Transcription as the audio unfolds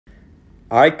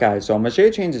Alright guys, so I'm going to show you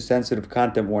how to change the sensitive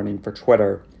content warning for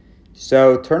Twitter.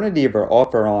 So turn it either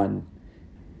off or on.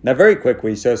 Now very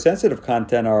quickly, so sensitive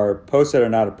content are posts that are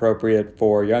not appropriate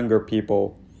for younger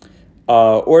people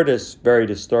or just very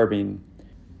disturbing.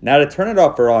 Now to turn it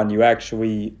off or on, you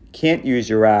actually can't use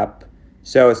your app.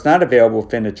 So it's not available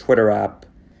within the Twitter app.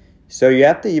 So you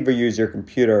have to either use your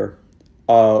computer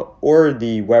or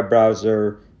the web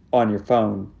browser on your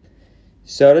phone.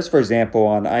 So just for example,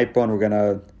 on iPhone, we're going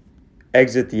to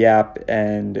exit the app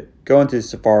and go into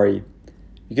Safari.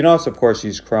 You can also, of course,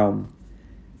 use Chrome.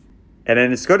 And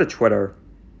then just go to Twitter.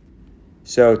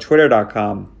 So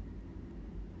twitter.com.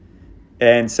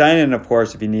 And sign in, of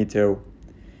course, if you need to.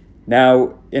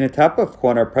 Now, in the top left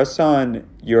corner, press on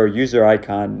your user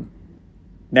icon.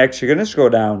 Next, you're going to scroll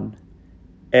down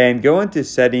and go into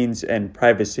Settings and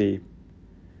Privacy.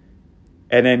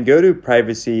 And then go to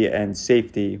Privacy and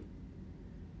Safety.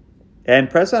 And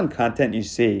press on Content You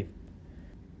See.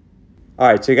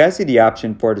 Alright, so you guys see the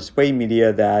option for display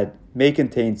media that may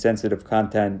contain sensitive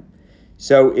content.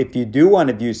 So if you do want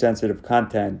to view sensitive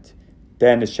content,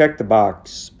 then just check the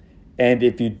box. And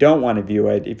if you don't want to view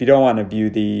it, if you don't want to view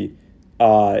the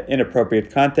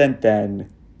inappropriate content,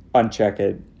 then uncheck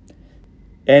it.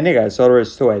 And hey guys, that's all there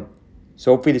is to it.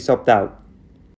 So hopefully this helped out.